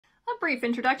brief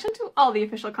introduction to all the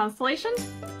official constellations.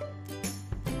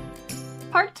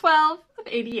 Part 12 of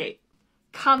 88.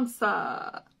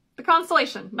 Cancer. The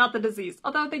constellation, not the disease,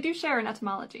 although they do share an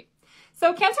etymology.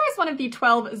 So Cancer is one of the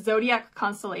 12 zodiac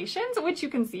constellations, which you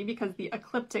can see because the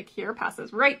ecliptic here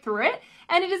passes right through it,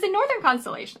 and it is a northern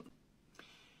constellation.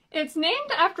 It's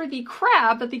named after the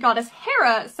crab that the goddess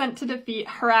Hera sent to defeat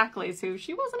Heracles, who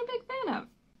she wasn't a big fan of.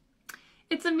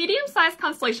 It's a medium-sized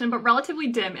constellation, but relatively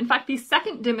dim, in fact the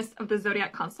second dimmest of the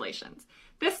zodiac constellations.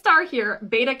 This star here,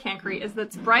 Beta Cancri, is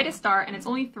its brightest star, and it's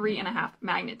only 3.5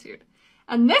 magnitude.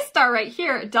 And this star right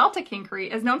here, Delta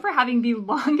Cancri, is known for having the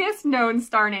longest known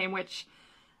star name, which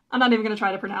I'm not even going to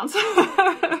try to pronounce.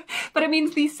 But it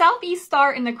means the southeast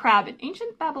star in the crab in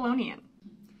ancient Babylonian.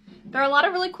 There are a lot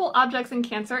of really cool objects in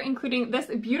Cancer, including this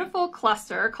beautiful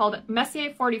cluster called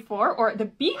Messier 44, or the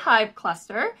Beehive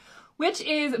Cluster, which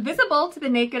is visible to the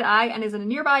naked eye and is in a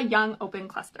nearby young open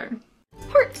cluster.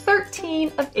 Part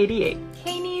 13 of 88.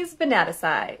 Canis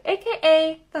Venatici,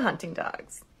 aka the hunting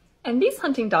dogs. And these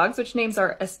hunting dogs, which names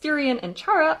are Asterion and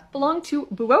Chara, belong to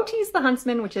Boötes the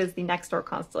Huntsman, which is the next door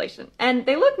constellation. And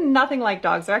they look nothing like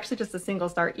dogs, they're actually just a single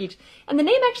star each. And the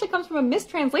name actually comes from a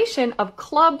mistranslation of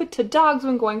club to dogs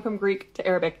when going from Greek to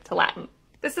Arabic to Latin.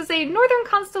 This is a northern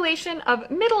constellation of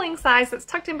middling size that's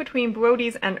tucked in between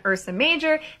Boötes and Ursa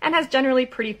Major and has generally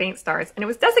pretty faint stars, and it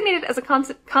was designated as a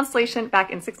constellation back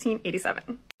in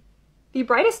 1687. The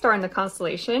brightest star in the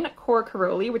constellation, Cor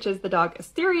Caroli, which is the dog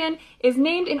Asterion, is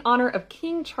named in honor of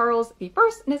King Charles I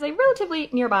and is a relatively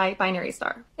nearby binary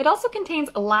star. It also contains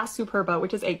La Superba,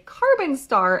 which is a carbon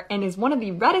star and is one of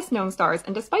the reddest known stars,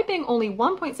 and despite being only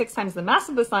 1.6 times the mass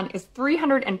of the Sun, is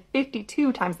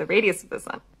 352 times the radius of the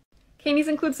Sun. Canis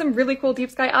includes some really cool deep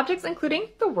sky objects, including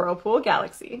the Whirlpool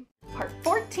Galaxy. Part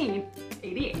 14,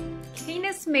 88.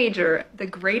 Canis Major, the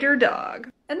greater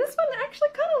dog. And this one actually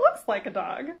kind of looks like a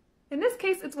dog. In this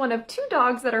case, it's one of two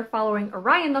dogs that are following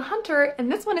Orion the Hunter, and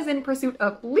this one is in pursuit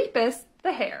of Lepus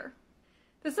the Hare.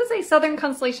 This is a southern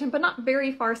constellation, but not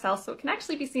very far south, so it can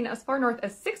actually be seen as far north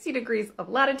as 60 degrees of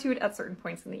latitude at certain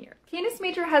points in the year. Canis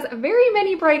Major has very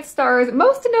many bright stars,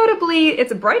 most notably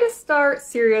its brightest star,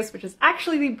 Sirius, which is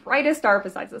actually the brightest star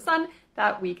besides the Sun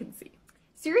that we can see.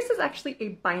 Sirius is actually a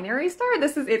binary star.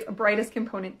 This is its brightest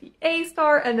component, the A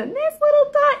star, and then this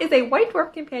little dot is a white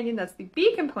dwarf companion, that's the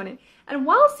B component. And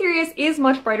while Sirius is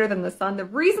much brighter than the Sun, the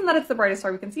reason that it's the brightest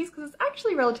star we can see is because it's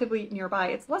actually relatively nearby.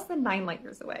 It's less than 9 light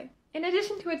years away. In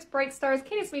addition to its bright stars,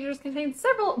 Canis Major contains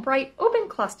several bright open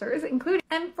clusters, including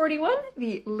M41,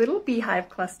 the Little Beehive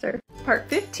Cluster. Part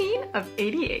 15 of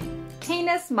 88.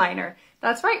 Canis Minor.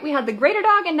 That's right, we had the greater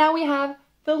dog and now we have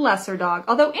the lesser dog.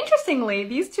 Although interestingly,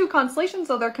 these two constellations,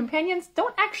 though their companions,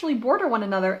 don't actually border one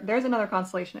another. There's another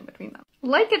constellation in between them.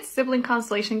 Like its sibling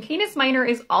constellation, Canis Minor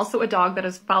is also a dog that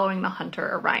is following the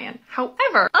hunter Orion.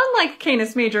 However, unlike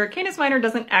Canis Major, Canis Minor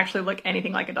doesn't actually look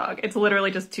anything like a dog. It's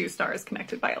literally just two stars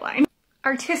connected by a line.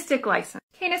 Artistic license.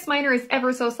 Canis Minor is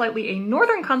ever so slightly a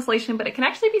northern constellation, but it can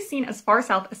actually be seen as far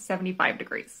south as 75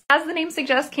 degrees. As the name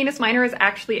suggests, Canis Minor is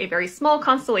actually a very small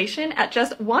constellation. At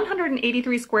just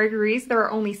 183 square degrees, there are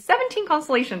only 17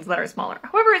 constellations that are smaller.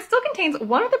 However, it still contains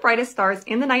one of the brightest stars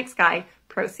in the night sky,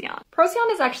 Procyon. Procyon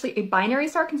is actually a binary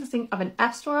star consisting of an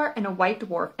F star and a white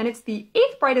dwarf, and it's the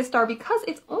 8th brightest star because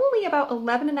it's only about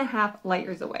 11.5 light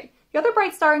years away. The other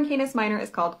bright star in Canis Minor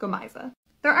is called Gomeza.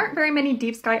 There aren't very many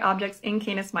deep sky objects in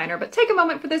Canis Minor, but take a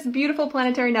moment for this beautiful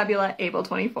planetary nebula, Abell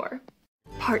 24.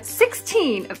 Part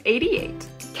 16 of 88.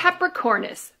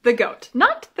 Capricornus, the goat.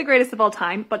 Not the greatest of all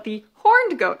time, but the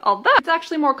horned goat, although it's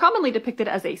actually more commonly depicted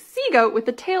as a sea goat with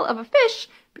the tail of a fish,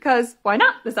 because why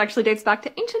not? This actually dates back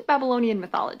to ancient Babylonian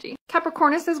mythology.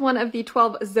 Capricornus is one of the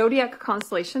 12 zodiac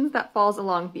constellations that falls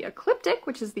along the ecliptic,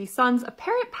 which is the sun's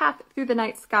apparent path through the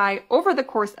night sky over the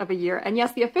course of a year. And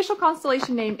yes, the official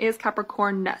constellation name is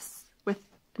Capricornus, with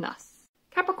an S.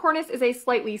 Capricornus is a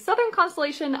slightly southern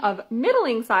constellation of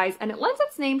middling size, and it lends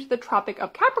its name to the Tropic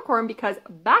of Capricorn because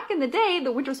back in the day,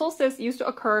 the winter solstice used to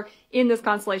occur in this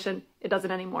constellation. It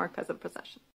doesn't anymore because of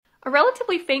precession. A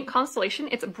relatively faint constellation,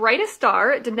 its brightest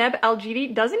star, Deneb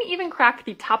Algidi, doesn't even crack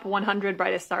the top 100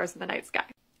 brightest stars in the night sky.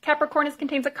 Capricornus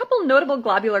contains a couple notable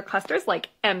globular clusters like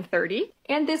M30,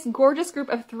 and this gorgeous group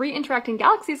of 3 interacting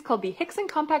galaxies called the Hickson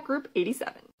Compact Group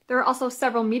 87. There are also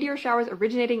several meteor showers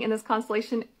originating in this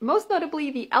constellation, most notably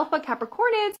the Alpha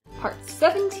Capricornids, part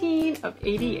 17 of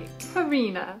 88.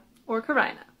 Carina, or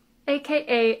Carina,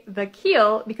 aka the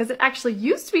Keel, because it actually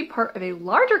used to be part of a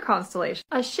larger constellation,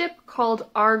 a ship called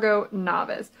Argo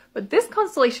Navis. But this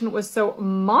constellation was so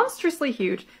monstrously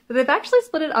huge that they've actually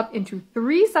split it up into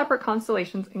 3 separate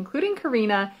constellations, including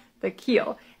Carina, the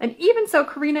keel. And even so,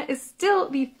 Carina is still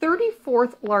the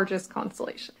 34th largest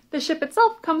constellation. The ship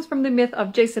itself comes from the myth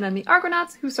of Jason and the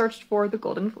Argonauts who searched for the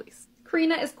Golden Fleece.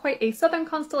 Carina is quite a southern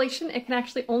constellation. It can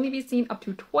actually only be seen up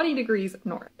to 20 degrees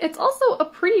north. It's also a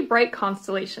pretty bright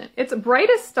constellation. Its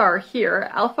brightest star here,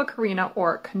 Alpha Carina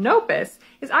or Canopus,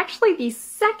 is actually the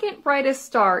second brightest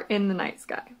star in the night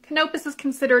sky. Canopus is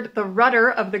considered the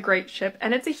rudder of the great ship,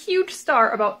 and it's a huge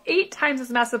star about 8 times as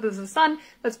massive as the sun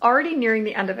that's already nearing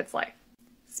the end of its life.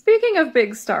 Speaking of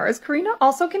big stars, Carina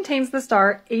also contains the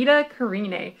star Eta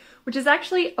Carinae, which is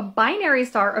actually a binary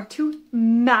star of 2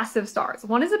 massive stars.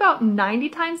 One is about 90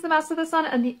 times the mass of the sun,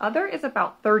 and the other is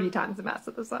about 30 times the mass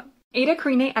of the sun. Eta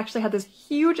Carinae actually had this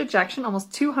huge ejection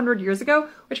almost 200 years ago,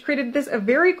 which created this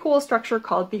very cool structure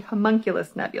called the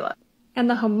Homunculus Nebula. And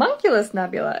the Homunculus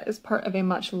Nebula is part of a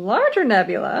much larger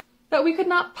nebula that we could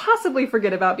not possibly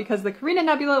forget about because the Carina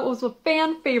Nebula was a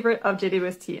fan favorite of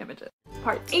JWST images.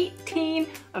 Part 18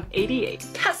 of 88.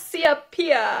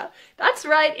 Cassiopeia! That's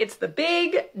right, it's the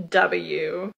big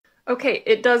W. Okay,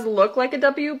 it does look like a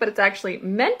W, but it's actually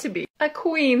meant to be a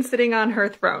queen sitting on her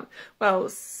throne. Well,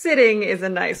 sitting is a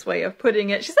nice way of putting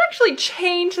it. She's actually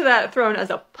chained to that throne as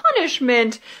a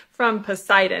punishment from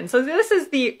Poseidon. So this is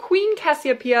the Queen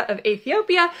Cassiopeia of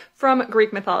Ethiopia from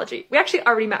Greek mythology. We actually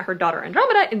already met her daughter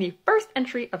Andromeda in the first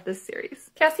entry of this series.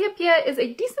 Cassiopeia is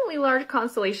a decently large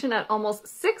constellation at almost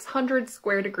 600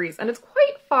 square degrees, and it's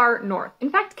quite far north. In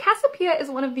fact, Cassiopeia is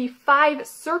one of the 5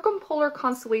 circumpolar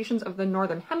constellations of the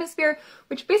northern hemisphere,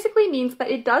 which basically means that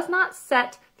it does not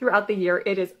set throughout the year.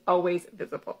 It is always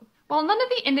visible. While none of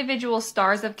the individual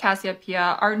stars of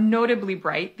Cassiopeia are notably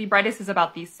bright, the brightest is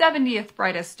about the 70th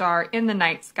brightest star in the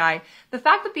night sky, the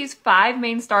fact that these 5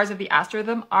 main stars of the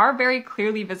asterism are very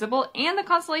clearly visible and the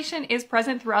constellation is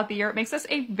present throughout the year makes this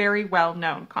a very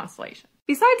well-known constellation.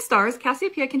 Besides stars,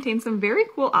 Cassiopeia contains some very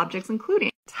cool objects,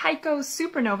 including Tycho's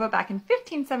supernova back in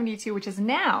 1572, which is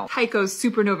now Tycho's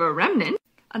supernova remnant,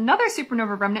 another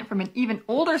supernova remnant from an even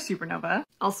older supernova,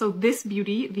 also this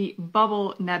beauty, the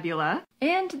Bubble Nebula,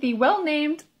 and the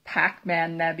well-named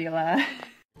Pac-Man Nebula.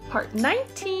 Part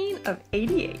 19 of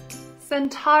 88.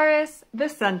 Centaurus the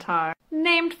Centaur,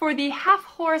 named for the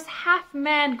half-horse,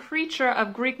 half-man creature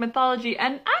of Greek mythology,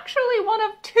 and actually one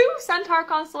of 2 centaur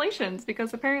constellations,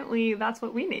 because apparently that's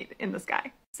what we need in the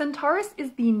sky. Centaurus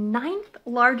is the 9th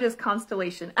largest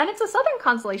constellation, and it's a southern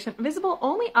constellation visible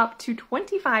only up to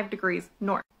 25 degrees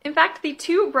north. In fact, the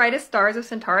 2 brightest stars of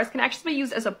Centaurus can actually be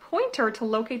used as a pointer to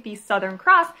locate the Southern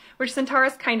Cross, which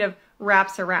Centaurus kind of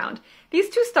wraps around. These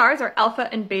 2 stars are Alpha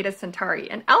and Beta Centauri,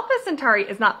 and Alpha Centauri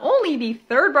is not only the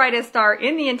 3rd brightest star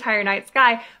in the entire night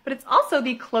sky, but it's also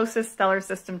the closest stellar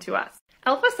system to us.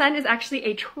 Alpha Centauri is actually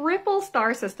a triple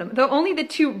star system, though only the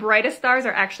 2 brightest stars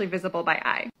are actually visible by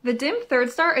eye. The dim 3rd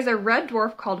star is a red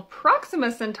dwarf called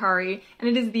Proxima Centauri, and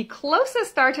it is the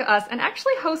closest star to us and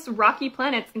actually hosts rocky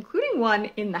planets, including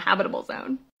one in the habitable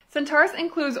zone. Centaurus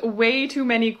includes way too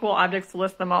many cool objects to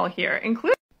list them all here,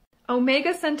 including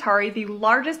Omega Centauri, the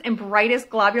largest and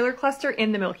brightest globular cluster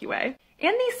in the Milky Way,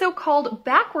 and the so-called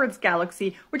backwards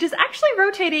galaxy, which is actually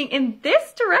rotating in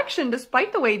this direction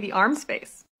despite the way the arms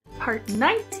face. Part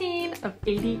 19 of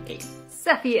 88.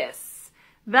 Cepheus,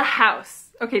 the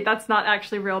house. Okay, that's not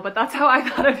actually real, but that's how I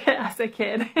thought of it as a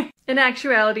kid. In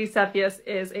actuality, Cepheus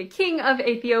is a king of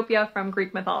Ethiopia from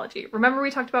Greek mythology. Remember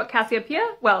we talked about Cassiopeia?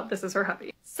 Well, this is her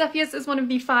hubby. Cepheus is one of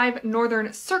the 5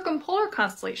 northern circumpolar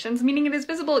constellations, meaning it is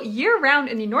visible year-round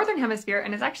in the northern hemisphere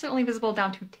and is actually only visible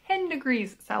down to 10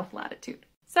 degrees south latitude.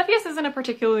 Cepheus isn't a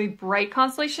particularly bright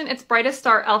constellation. Its brightest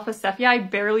star, Alpha Cephei,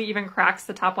 barely even cracks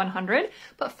the top 100.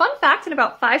 But fun fact, in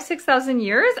about 5,000–6,000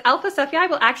 years, Alpha Cephei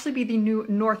will actually be the new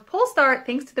North Pole star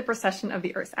thanks to the precession of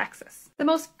the Earth's axis. The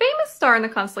most famous star in the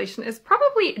constellation is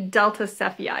probably Delta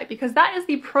Cephei, because that is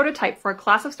the prototype for a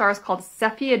class of stars called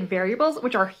Cepheid variables,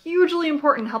 which are hugely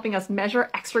important in helping us measure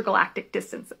extragalactic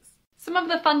distances. Some of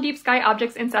the fun deep sky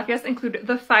objects in Cepheus include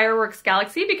the Fireworks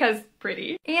Galaxy, because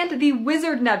pretty, and the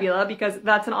Wizard Nebula, because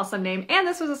that's an awesome name, and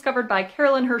this was discovered by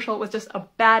Carolyn Herschel, was just a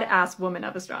badass woman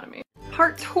of astronomy.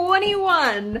 Part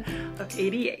 21 of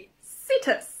 88.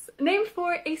 Cetus, named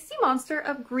for a sea monster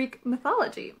of Greek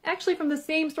mythology. Actually from the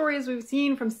same stories we've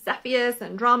seen from Cepheus,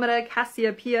 Andromeda,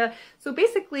 Cassiopeia. So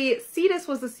basically, Cetus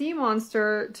was the sea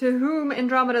monster to whom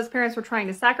Andromeda's parents were trying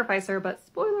to sacrifice her, but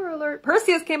spoiler alert,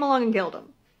 Perseus came along and killed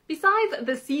him. Besides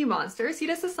the sea monster,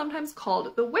 Cetus is sometimes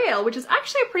called the whale, which is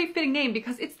actually a pretty fitting name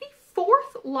because it's the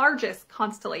 4th largest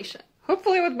constellation.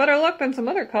 Hopefully with better luck than some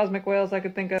other cosmic whales I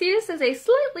could think of. Cetus is a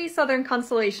slightly southern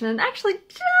constellation and actually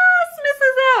just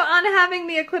misses out on having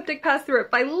the ecliptic pass through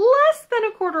it by less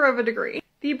than 1/4 of a degree.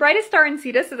 The brightest star in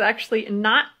Cetus is actually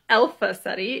not Alpha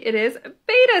Ceti, it is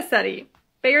Beta Ceti.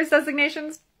 Bayer's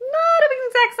designation's not an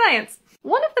exact science.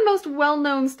 One of the most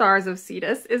well-known stars of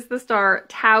Cetus is the star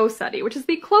Tau Ceti, which is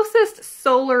the closest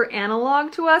solar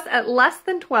analog to us at less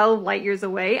than 12 light years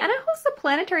away, and it hosts a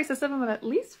planetary system of at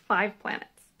least 5 planets.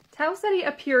 Tau Ceti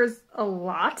appears a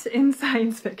lot in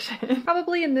science fiction.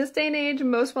 Probably in this day and age,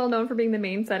 most well known for being the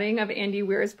main setting of Andy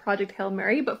Weir's Project Hail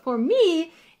Mary, but for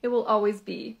me, it will always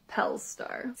be Pell's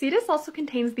star. Cetus also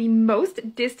contains the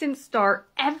most distant star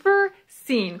ever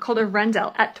seen, called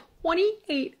Earendel, at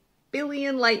 28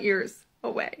 billion light years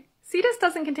away. Cetus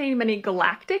doesn't contain many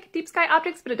galactic deep sky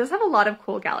objects, but it does have a lot of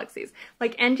cool galaxies,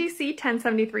 like NGC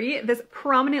 1073, this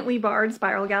prominently barred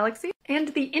spiral galaxy, and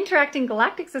the interacting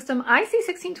galactic system IC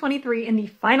 1623 in the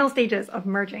final stages of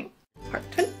merging.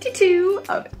 Part 22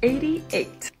 of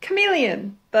 88.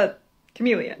 Chamaeleon, the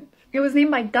chameleon. It was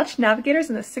named by Dutch navigators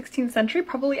in the 16th century,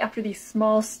 probably after the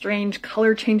small, strange,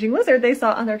 color-changing lizard they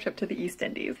saw on their trip to the East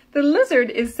Indies. The lizard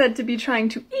is said to be trying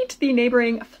to eat the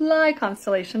neighboring fly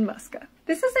constellation Musca.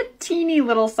 This is a teeny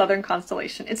little southern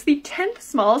constellation. It's the 10th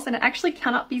smallest, and it actually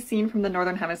cannot be seen from the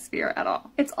northern hemisphere at all.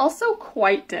 It's also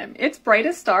quite dim. Its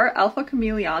brightest star, Alpha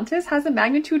Chamaeleontis, has a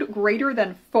magnitude greater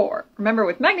than 4. Remember,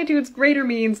 with magnitudes, greater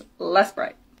means less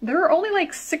bright. There are only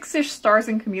like 6-ish stars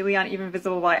in Chamaeleon even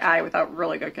visible by eye without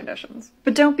really good conditions.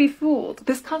 But don't be fooled,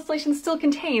 this constellation still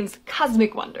contains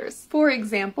cosmic wonders. For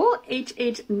example,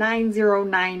 HH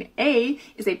 909A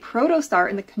is a protostar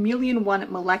in the Chamaeleon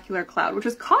 1 molecular cloud, which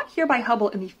was caught here by Hubble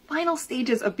in the final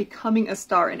stages of becoming a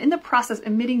star, and in the process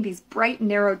emitting these bright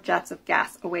narrow jets of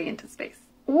gas away into space.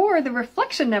 Or the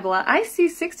reflection nebula IC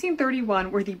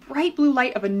 1631, where the bright blue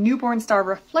light of a newborn star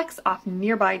reflects off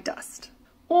nearby dust.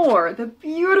 Or the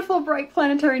beautiful bright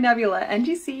planetary nebula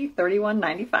NGC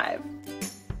 3195.